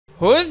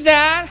Who's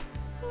that?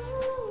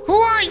 Who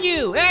are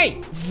you?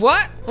 Hey,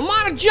 what? I'm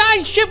on a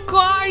giant ship,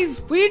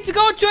 guys. We need to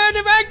go to an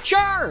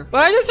adventure.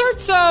 But I just heard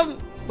some,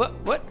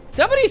 what?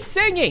 Somebody's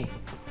singing.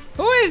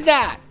 Who is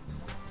that?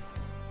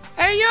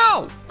 Hey,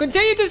 yo,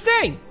 continue to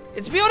sing.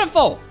 It's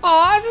beautiful.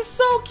 Aw, this is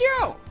so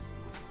cute.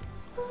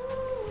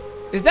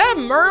 Is that a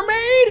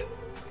mermaid?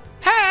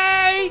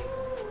 Hey,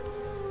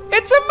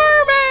 it's a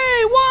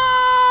mermaid. Whoa.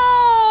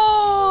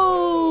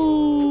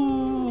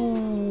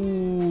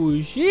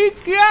 She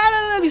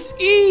kinda looks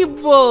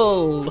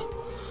evil.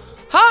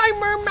 Hi,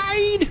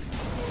 mermaid!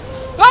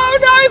 Oh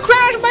no, you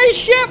crashed my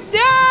ship!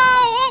 No!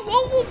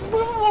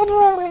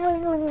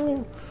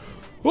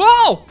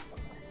 Whoa!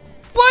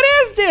 What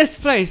is this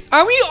place?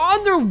 Are we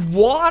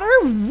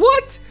underwater?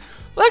 What?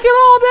 Look at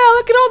all that!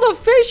 Look at all the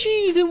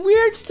fishies and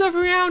weird stuff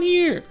around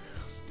here.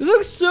 This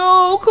looks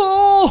so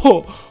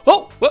cool!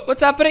 Oh,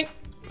 what's happening?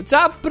 What's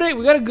happening?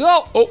 We gotta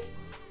go! Oh,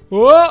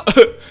 whoa!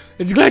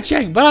 It's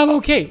glitching, but I'm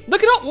okay.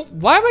 Look at all.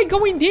 Why am I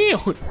going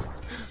down?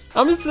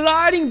 I'm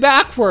sliding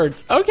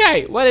backwards.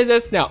 Okay, what is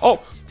this now?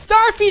 Oh,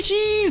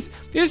 starfishies!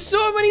 There's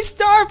so many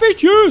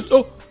starfishes!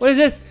 Oh, what is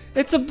this?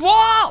 It's a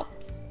ball!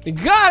 I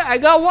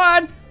got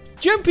one!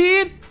 Jump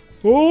in!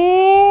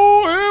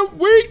 Oh, and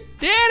we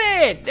did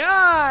it!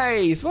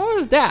 Nice! What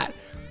was that?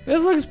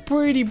 This looks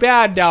pretty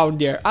bad down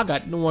there. I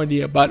got no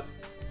idea, but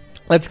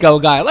let's go,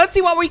 guys. Let's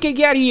see what we can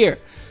get here.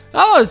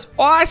 That was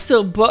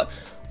awesome, but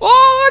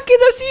oh, look at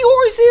the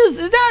seahorses!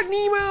 Is that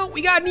Nemo?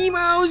 We got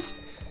Nemos.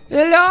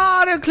 A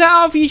lot of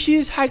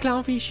clownfishes. Hi,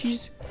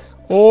 clownfishes.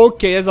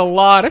 Okay, there's a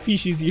lot of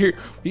fishes here.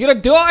 We gotta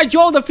dodge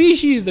all the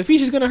fishes. The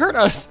fish is gonna hurt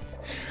us.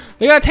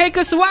 They're gonna take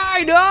us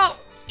away. No,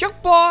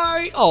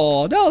 checkpoint.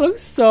 Oh, that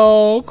looks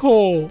so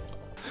cool.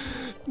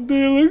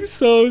 They look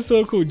so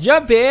cool.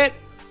 Jump it,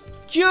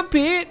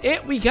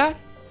 and we got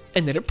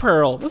another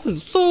pearl. This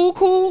is so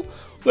cool.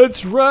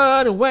 Let's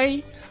run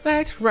away.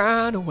 Let's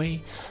run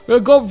away.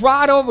 We'll go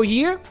right over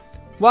here.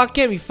 What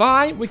can we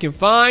find? We can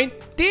find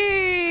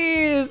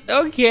this.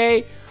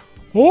 Okay.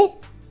 Oh,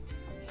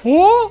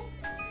 look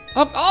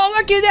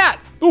at that.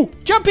 Oh,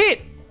 jump in.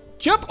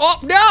 Jump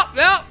up. No.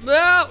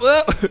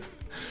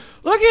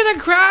 Look at the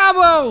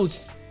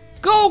crabos.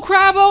 Go,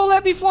 crabo.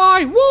 Let me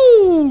fly.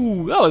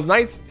 Woo. That was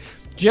nice.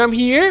 Jump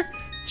here,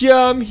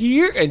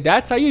 and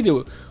that's how you do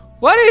it.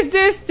 What is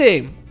this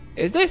thing?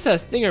 Is this a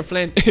stinger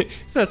flint?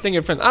 It's not a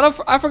stinger flint. I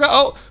forgot.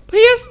 Oh, but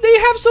yes, they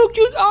have so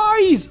cute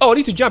eyes. Oh, I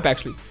need to jump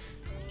actually.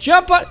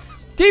 Jump on.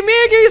 They're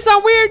making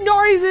some weird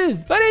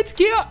noises, but it's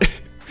cute.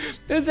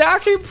 It's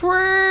actually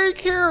pretty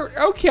cute.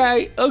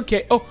 Okay.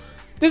 Oh,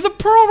 there's a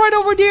pearl right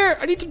over there.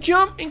 I need to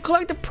jump and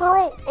collect the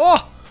pearl.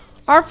 Oh,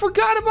 I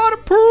forgot about a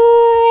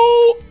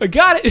pearl. I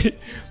got it.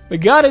 I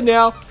got it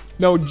now.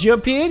 Now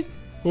jump in.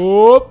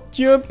 Oh,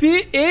 jump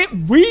in,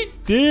 and we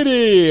did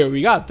it.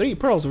 We got 3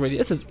 pearls already.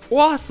 This is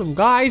awesome,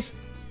 guys.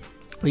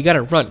 We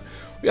gotta run.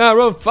 We gotta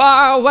run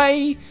far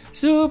away,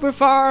 super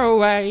far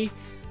away.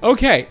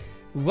 Okay,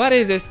 what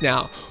is this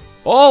now?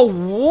 Oh,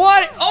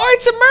 what? Oh,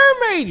 it's a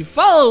mermaid.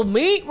 Follow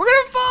me. We're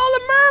gonna follow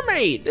the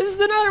mermaid. This is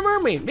another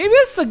mermaid. Maybe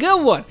this is a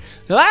good one.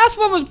 The last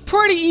one was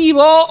pretty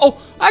evil. Oh,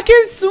 I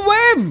can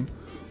swim.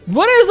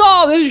 What is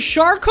all this?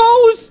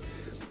 Sharkos?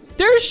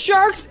 There's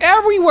sharks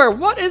everywhere.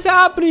 What is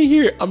happening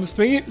here? I'm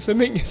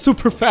swimming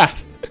super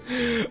fast.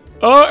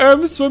 I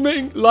am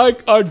swimming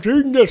like a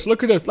genius.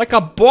 Look at this, like a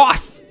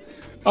boss.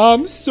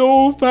 I'm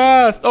so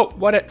fast. Oh,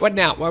 what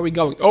now? Where are we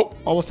going? Oh,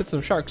 almost hit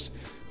some sharks.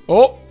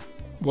 Oh,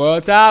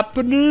 what's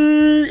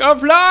happening? I'm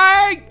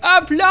flying.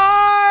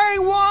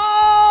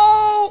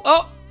 Whoa.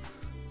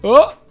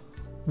 Oh.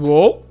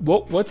 Whoa.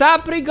 What's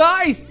happening,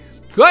 guys?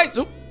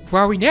 Oh,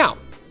 where are we now?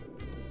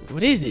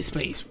 What is this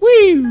place?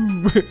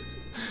 Woo.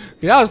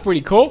 That was pretty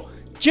cool.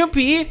 Jump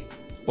in.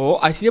 Oh,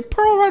 I see a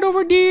pearl right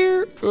over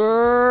there.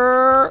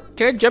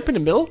 Can I jump in the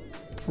middle?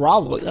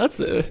 Probably. That's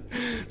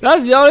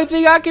the only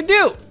thing I can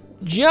do.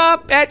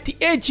 Jump at the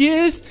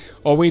edges.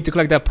 Oh, we need to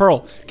collect that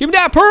pearl. Give me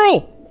that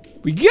pearl.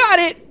 We got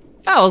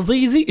it. That was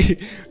easy.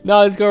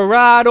 Now let's go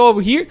right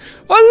over here.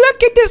 Oh,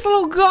 look at this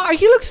little guy.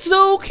 He looks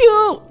so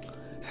cute.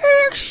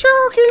 He looks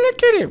so cute.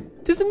 Look at him.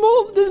 There's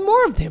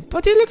more of them,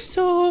 but they look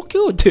so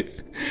cute.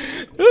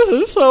 This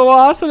is so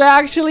awesome,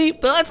 actually.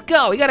 But let's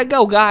go. We gotta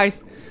go,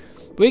 guys.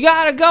 We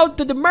gotta go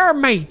to the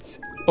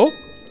mermaids. Oh,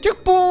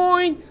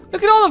 checkpoint.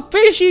 Look at all the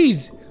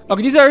fishies.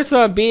 Okay, these are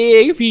some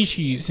big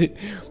fishies.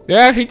 They're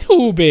actually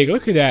too big.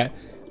 Look at that.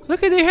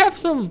 Look at, they have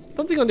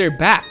something on their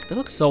back. That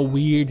looks so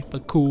weird,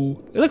 but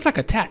cool. It looks like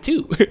a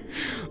tattoo.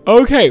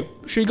 Okay,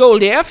 should we go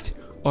left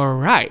or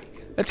right?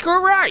 Let's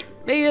go right.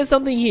 There is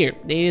something here.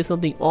 There is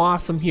something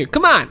awesome here.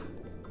 Come on.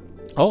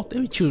 Oh, let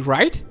me choose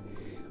right.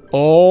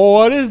 Oh,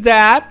 what is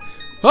that?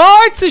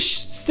 Oh, it's a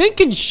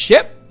sinking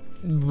ship.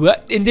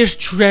 What? And there's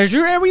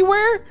treasure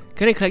everywhere?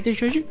 Can I collect this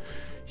treasure?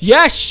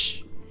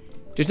 Yes.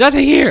 There's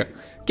nothing here.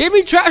 Give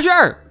me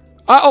treasure.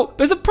 Oh,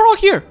 there's a pearl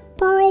here.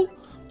 Pearl.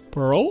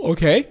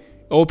 Okay.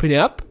 Open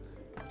up.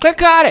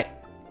 Click on it.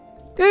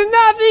 There's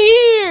nothing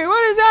here.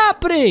 What is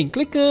happening?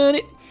 Click on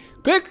it.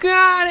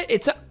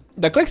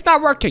 The click's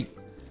not working.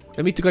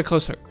 Let me to get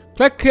closer.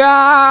 Click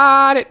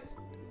on it.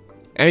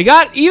 And we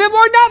got even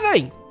more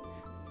nothing.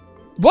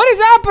 What is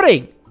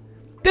happening?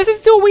 This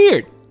is too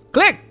weird.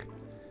 Click.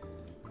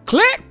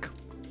 Click.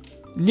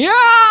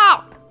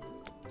 No.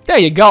 There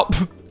you go.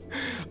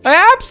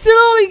 I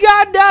absolutely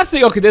got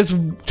nothing. Okay, there's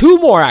 2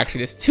 more actually.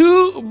 There's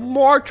 2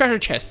 more treasure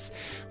chests.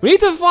 We need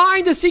to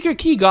find the secret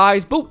key,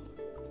 guys. Boop.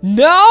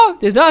 No,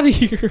 there's nothing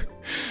here.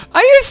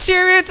 Are you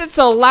serious? It's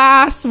the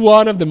last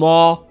one of them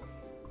all.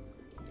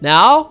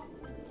 Now?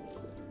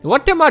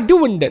 What am I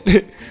doing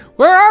then?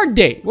 Where are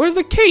they? Where's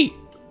the key?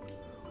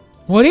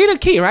 Well, I need a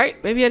key,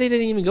 right? Maybe I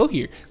didn't even go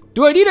here.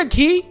 Do I need a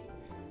key?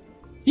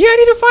 Yeah, I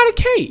need to find a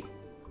key.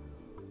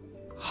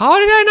 How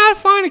did I not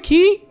find a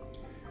key?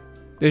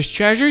 There's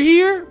treasure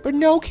here, but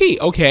no key.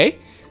 Okay.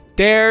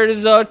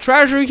 There's a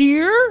treasure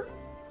here,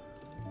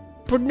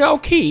 but no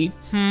key.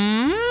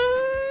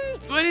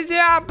 What is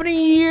happening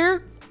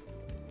here?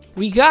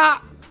 We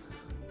got...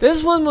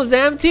 This one was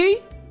empty.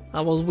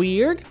 That was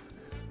weird.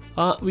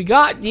 We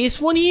got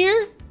this one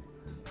here.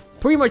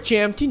 Pretty much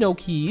empty, no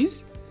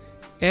keys.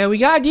 And we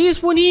got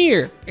this one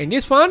here. And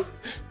this one.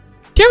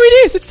 There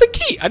it is. It's the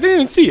key. I didn't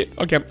even see it.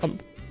 Okay,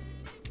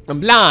 I'm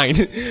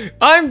blind.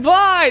 I'm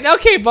blind.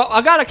 Okay, but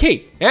I got a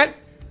key. And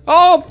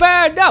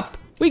open up.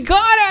 We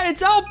got it.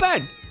 It's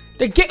open.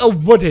 The gate. Oh,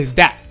 what is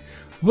that?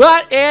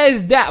 What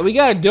is that? We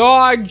got a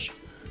dodge.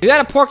 Is that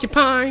a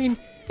porcupine?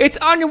 It's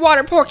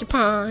underwater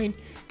porcupine.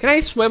 Can I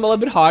swim a little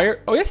bit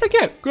higher? Oh, yes, I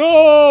can.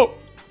 Go.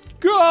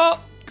 Go.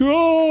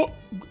 Go.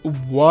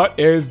 What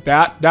is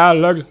that? That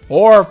looks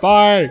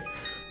horrifying.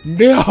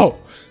 No.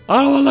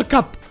 I don't want to look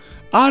up.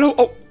 I don't.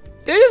 Oh,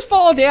 they just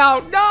fall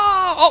down. No.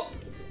 Oh,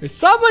 is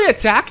somebody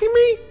attacking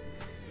me?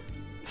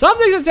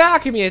 Something's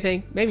attacking me, I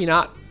think. Maybe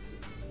not.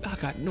 I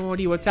got no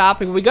idea what's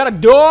happening. We got a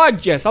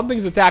dodge. Yeah,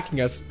 something's attacking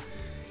us.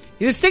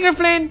 Is it Stinger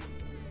Flynn?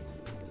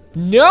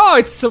 No,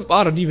 it's some.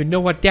 I don't even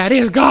know what that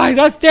is, guys.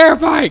 That's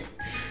terrifying.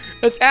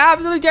 That's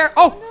absolutely terrifying.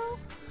 Oh,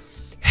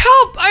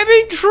 help! I'm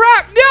being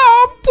trapped.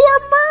 No, poor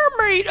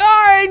mermaid.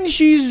 Oh, and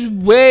she's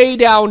way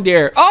down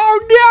there.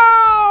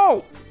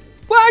 Oh no!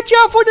 Watch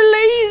out for the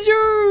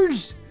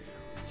lasers.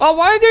 Oh,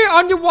 why are there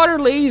underwater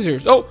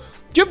lasers? Oh,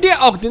 jump there.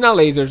 Oh, they're not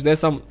lasers. There's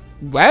some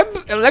web,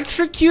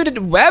 electrocuted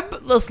web.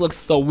 This looks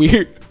so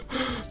weird.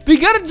 We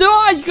gotta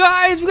dodge,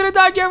 guys. We gotta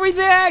dodge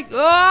everything.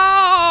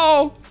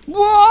 Oh.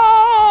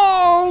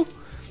 Whoa!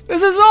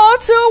 This is all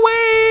too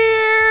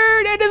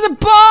weird! And there's a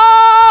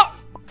boat!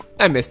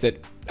 I missed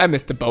it. I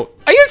missed the boat.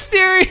 Are you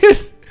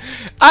serious?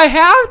 I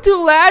have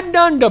to land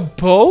on the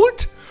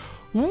boat?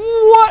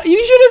 What?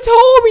 You should have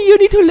told me you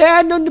need to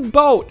land on the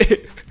boat.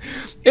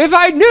 If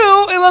I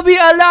knew, it would be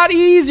a lot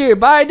easier.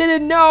 But I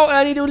didn't know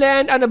I need to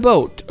land on a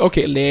boat.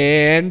 Okay,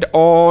 land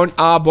on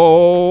a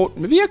boat.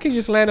 Maybe I can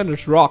just land on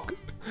this rock.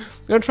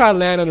 I'm gonna try to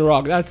land on a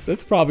rock.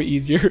 That's probably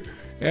easier.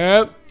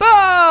 Yep.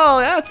 Oh,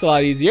 that's a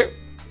lot easier.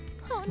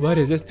 Oh, no. What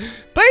is this?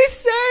 Please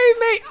save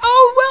me.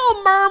 Oh,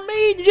 well,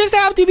 mermaid. You just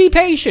have to be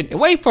patient and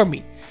wait for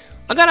me.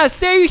 I'm gonna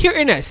save you here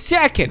in a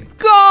second.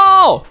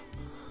 Go.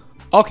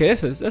 Okay,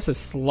 this is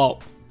slow.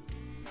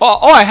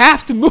 Oh, I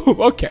have to move.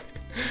 Okay.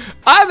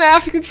 I'm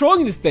actually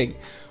controlling this thing.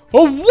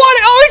 Oh, what?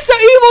 Oh, it's an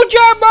evil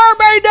giant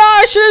mermaid.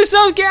 No, she's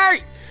so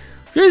scary.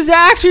 She's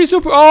actually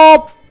super.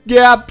 Oh,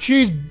 yeah,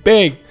 she's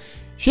big.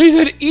 She's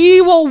an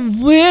evil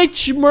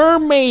witch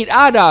mermaid.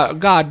 I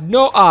got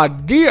no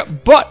idea,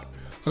 but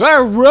I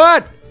gotta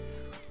run.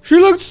 She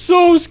looked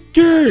so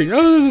scary.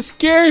 That was the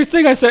scariest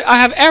thing I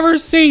have ever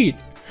seen.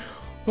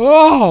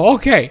 Oh,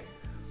 okay.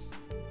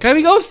 Can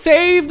we go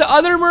save the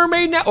other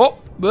mermaid now? Oh,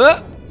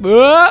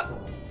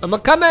 I'm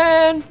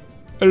a-coming.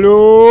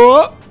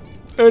 Hello?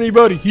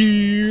 Anybody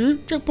here?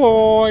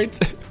 Checkpoints.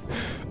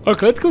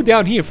 Okay, let's go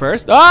down here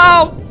first.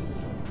 Oh!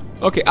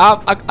 Okay,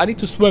 I need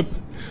to swim.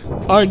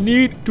 I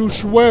need to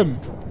swim.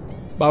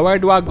 But where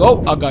do I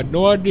go? I got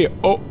no idea.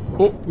 Oh,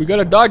 we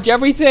gotta dodge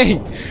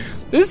everything.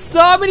 There's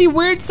so many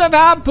weird stuff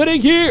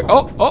happening here.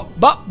 Oh,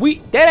 but we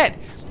did it.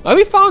 But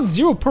we found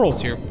 0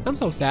 pearls here. I'm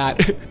so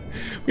sad.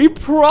 We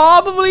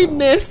probably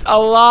missed a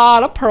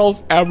lot of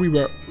pearls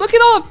everywhere. Look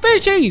at all the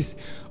fishies.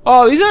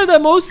 Oh, these are the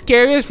most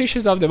scariest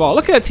fishes of them all.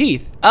 Look at the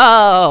teeth.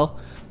 Oh,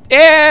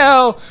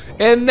 ew.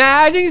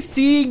 Imagine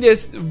seeing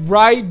this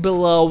right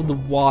below the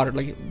water,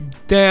 like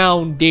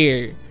down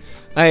there.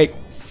 Like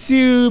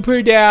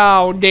super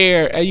down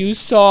there. And you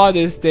saw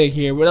this thing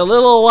here with a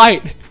little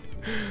light.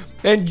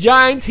 And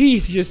giant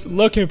teeth just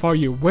looking for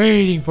you,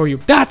 waiting for you.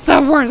 That's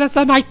the worst. That's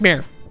a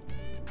nightmare.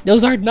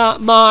 Those are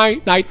not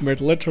my nightmares,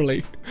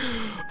 literally.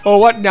 Oh,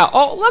 what now?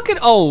 Oh, look at.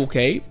 Oh,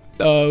 okay.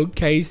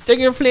 Okay,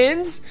 stinger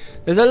flins.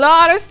 There's a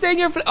lot of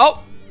stinger flins.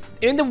 Oh,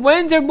 and the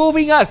winds are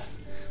moving us.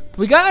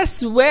 We gotta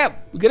swim.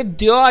 We gotta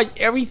dodge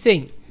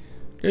everything.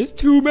 There's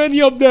too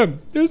many of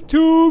them. There's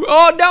too.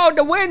 Oh no,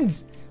 the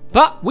winds.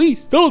 But we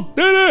still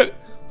did it.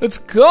 Let's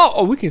go.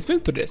 Oh, we can swim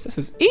through this. This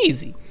is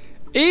easy.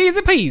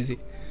 Easy peasy.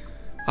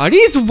 Are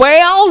these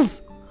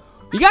whales?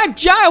 You got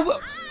giant.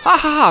 Ha ha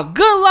ha.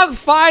 Good luck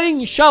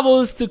finding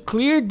shovels to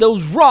clear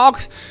those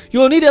rocks.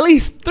 You'll need at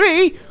least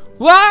 3.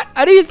 What?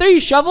 I need 3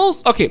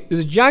 shovels? Okay,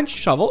 there's a giant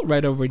shovel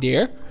right over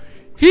there.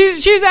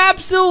 She's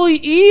absolutely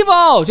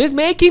evil. Just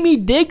making me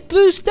dig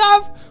through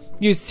stuff.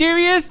 You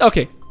serious?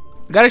 Okay.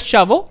 Got a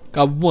shovel.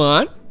 Got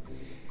one.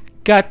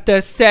 Got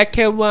the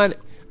second one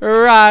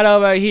right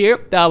over here.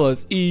 That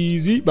was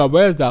easy. But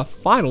where's the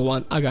final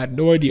one? I got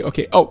no idea.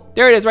 Okay. Oh,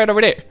 there it is right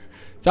over there.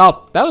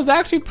 So that was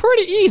actually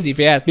pretty easy if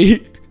you ask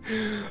me.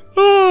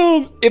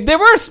 If there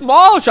were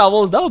small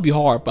shovels, that would be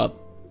hard. But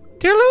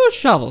they're little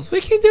shovels.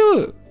 We can do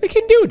it. We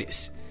can do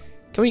this.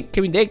 Can we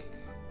dig?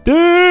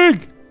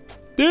 Dig!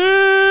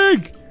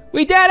 Dig!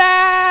 We did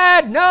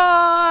it!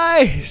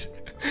 Nice!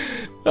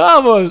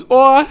 That was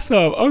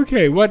awesome.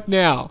 Okay, what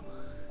now?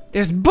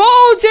 There's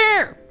bones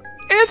here!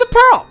 And there's a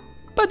pearl.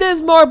 But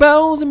there's more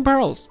bones and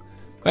pearls.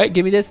 Right,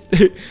 give me this.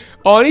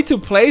 Oh, I need to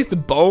place the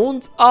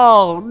bones?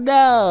 Oh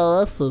no,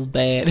 this is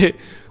bad.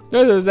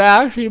 This is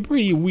actually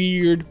pretty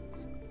weird.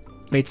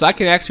 Wait, so I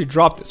can actually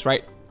drop this,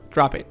 right?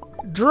 Drop it.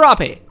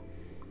 Drop it!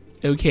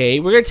 Okay,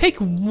 we're gonna take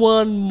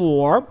one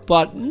more,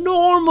 but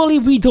normally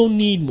we don't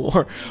need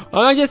more. I'm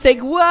gonna just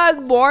take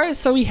one more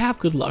so we have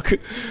good luck.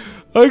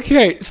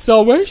 Okay,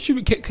 so where should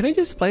we, can I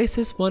just place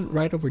this one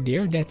right over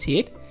there and that's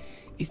it?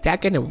 Is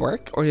that gonna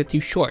work or is it too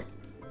short?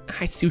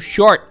 It's too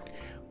short,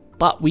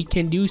 but we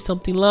can do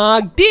something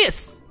like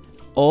this.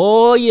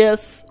 Oh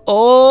yes,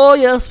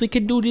 we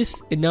can do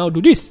this and now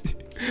do this.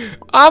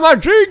 I'm a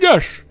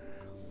genius.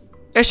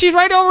 And she's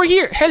right over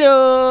here.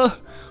 Hello.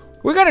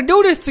 We're gonna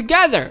do this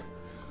together.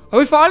 Are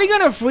we finally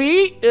gonna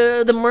free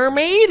the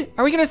mermaid?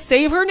 Are we gonna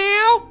save her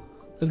now?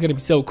 That's gonna be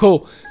so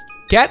cool.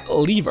 Get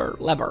lever.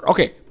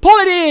 Okay, pull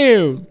it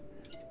down.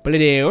 Pull it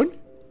down.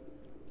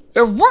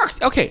 It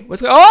worked. Okay,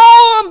 let's go.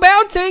 Oh, I'm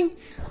bouncing.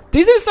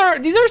 These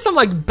are some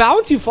like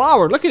bouncy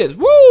flowers. Look at this.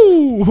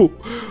 Woo!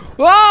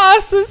 Wow,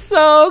 this is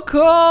so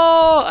cool.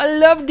 I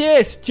love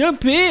this.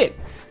 Jump in.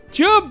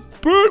 Jump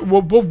in.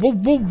 Whoa, whoa, whoa,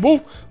 whoa,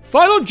 whoa.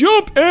 Final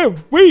jump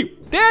and we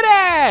did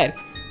it.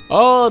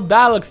 Oh,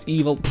 that looks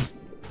evil.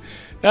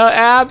 That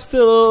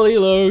absolutely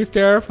looks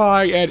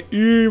terrifying and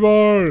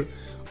evil.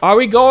 Are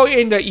we going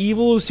in the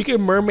evil secret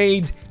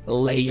mermaid's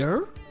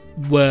lair?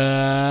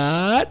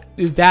 What?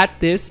 Is that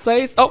this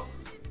place? Oh,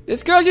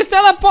 this girl just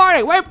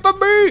teleported. Wait for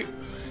me.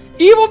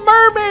 Evil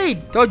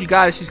mermaid. Told you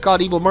guys she's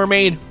called Evil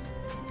Mermaid.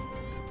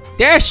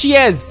 There she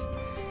is.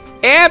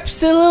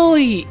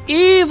 Absolutely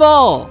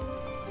evil.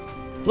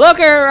 Look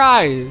at her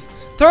eyes.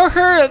 Throw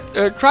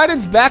her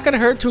tridents back at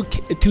her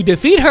to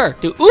defeat her,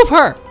 to oof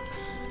her.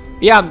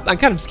 Yeah, I'm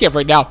kind of scared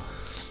right now.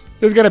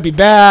 This is gonna be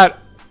bad.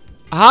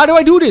 How do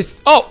I do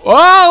this?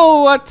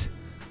 Oh, what?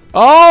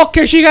 Oh,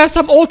 okay, she has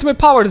some ultimate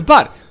powers,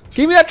 but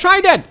give me that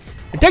trident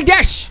and take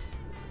dash.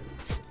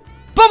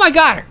 Boom, I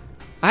got her.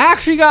 I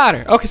actually got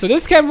her. Okay, so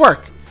this can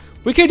work.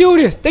 We can do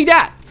this. Take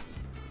that.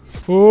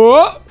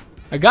 Oh,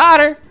 I got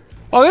her.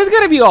 Oh, this is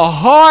gonna be a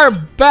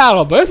hard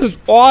battle, but this is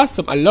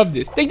awesome. I love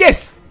this. Take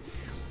this.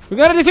 We're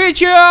gonna defeat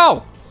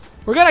you.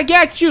 We're gonna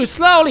get you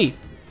slowly,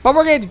 but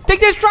we're gonna take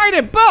this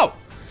trident. Boom.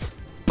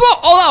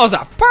 Oh, that was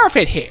a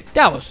perfect hit.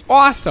 That was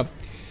awesome.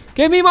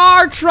 Give me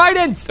more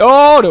tridents.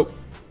 Oh, no.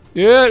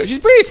 Dude, she's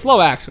pretty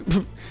slow, actually.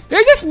 Did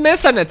I just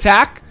miss an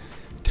attack?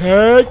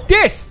 Take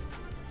this.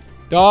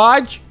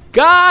 Dodge.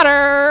 Got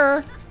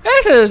her.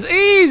 This is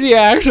easy,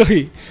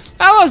 actually.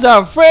 I was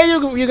afraid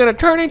you're going to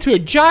turn into a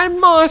giant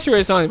monster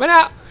or something.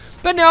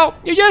 But no,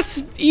 you're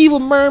just evil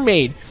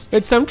mermaid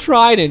with some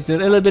tridents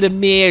and a little bit of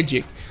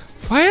magic.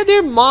 Why are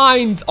there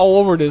mines all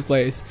over this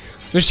place?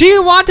 Does she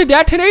want to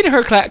detonate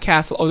her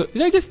castle? Oh,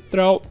 did I just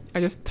throw? No, I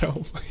just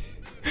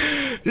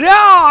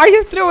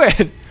threw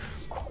it.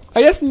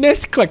 I just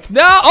misclicked.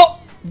 No, oh,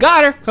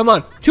 got her. Come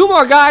on, 2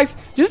 more, guys.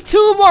 Just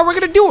 2 more. We're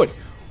gonna do it.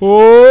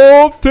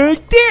 Oh,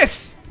 take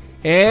this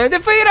and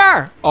defeat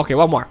her. Okay,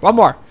 one more,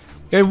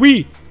 and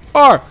we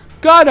are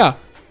gonna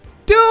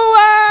do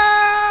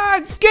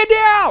it. Get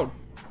down.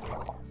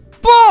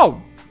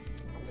 Boom.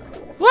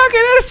 Look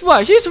at this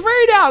one. She's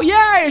free now.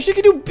 Yeah, she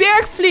can do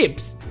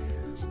backflips.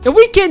 And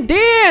we can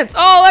dance!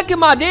 Oh, look at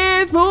my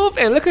dance move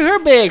and look at her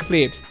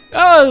backflips.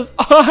 That was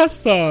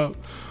awesome.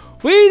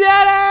 We did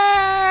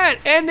it!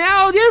 And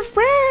now they're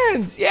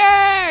friends.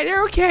 Yeah,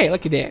 they're okay.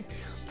 Look at that.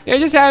 They're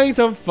just having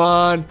some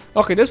fun.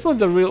 Okay, this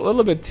one's a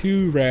little bit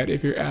too red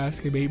if you're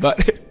asking me,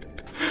 but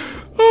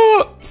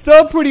oh,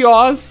 still pretty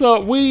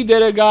awesome. We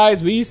did it,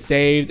 guys. We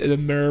saved the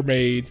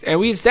mermaids and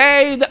we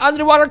saved the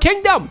underwater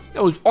kingdom.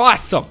 That was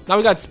awesome. Now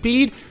we got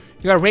speed.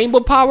 We got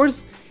rainbow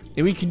powers.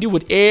 And we can do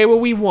whatever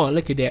we want.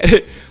 Look at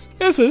that.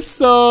 This is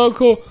so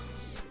cool.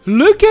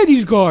 Look at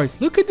these guys.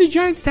 Look at the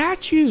giant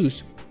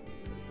statues.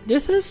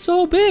 This is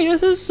so big.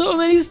 This is so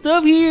many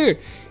stuff here.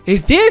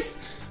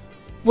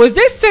 Was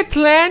this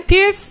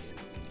Atlantis?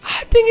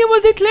 I think it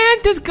was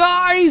Atlantis,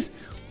 guys.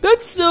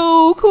 That's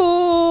so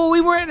cool. We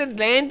were in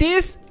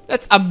Atlantis.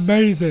 That's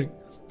amazing.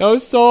 That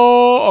was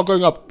so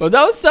going up. But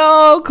that was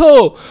so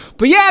cool.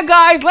 But yeah,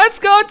 guys, let's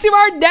go to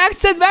our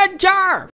next adventure.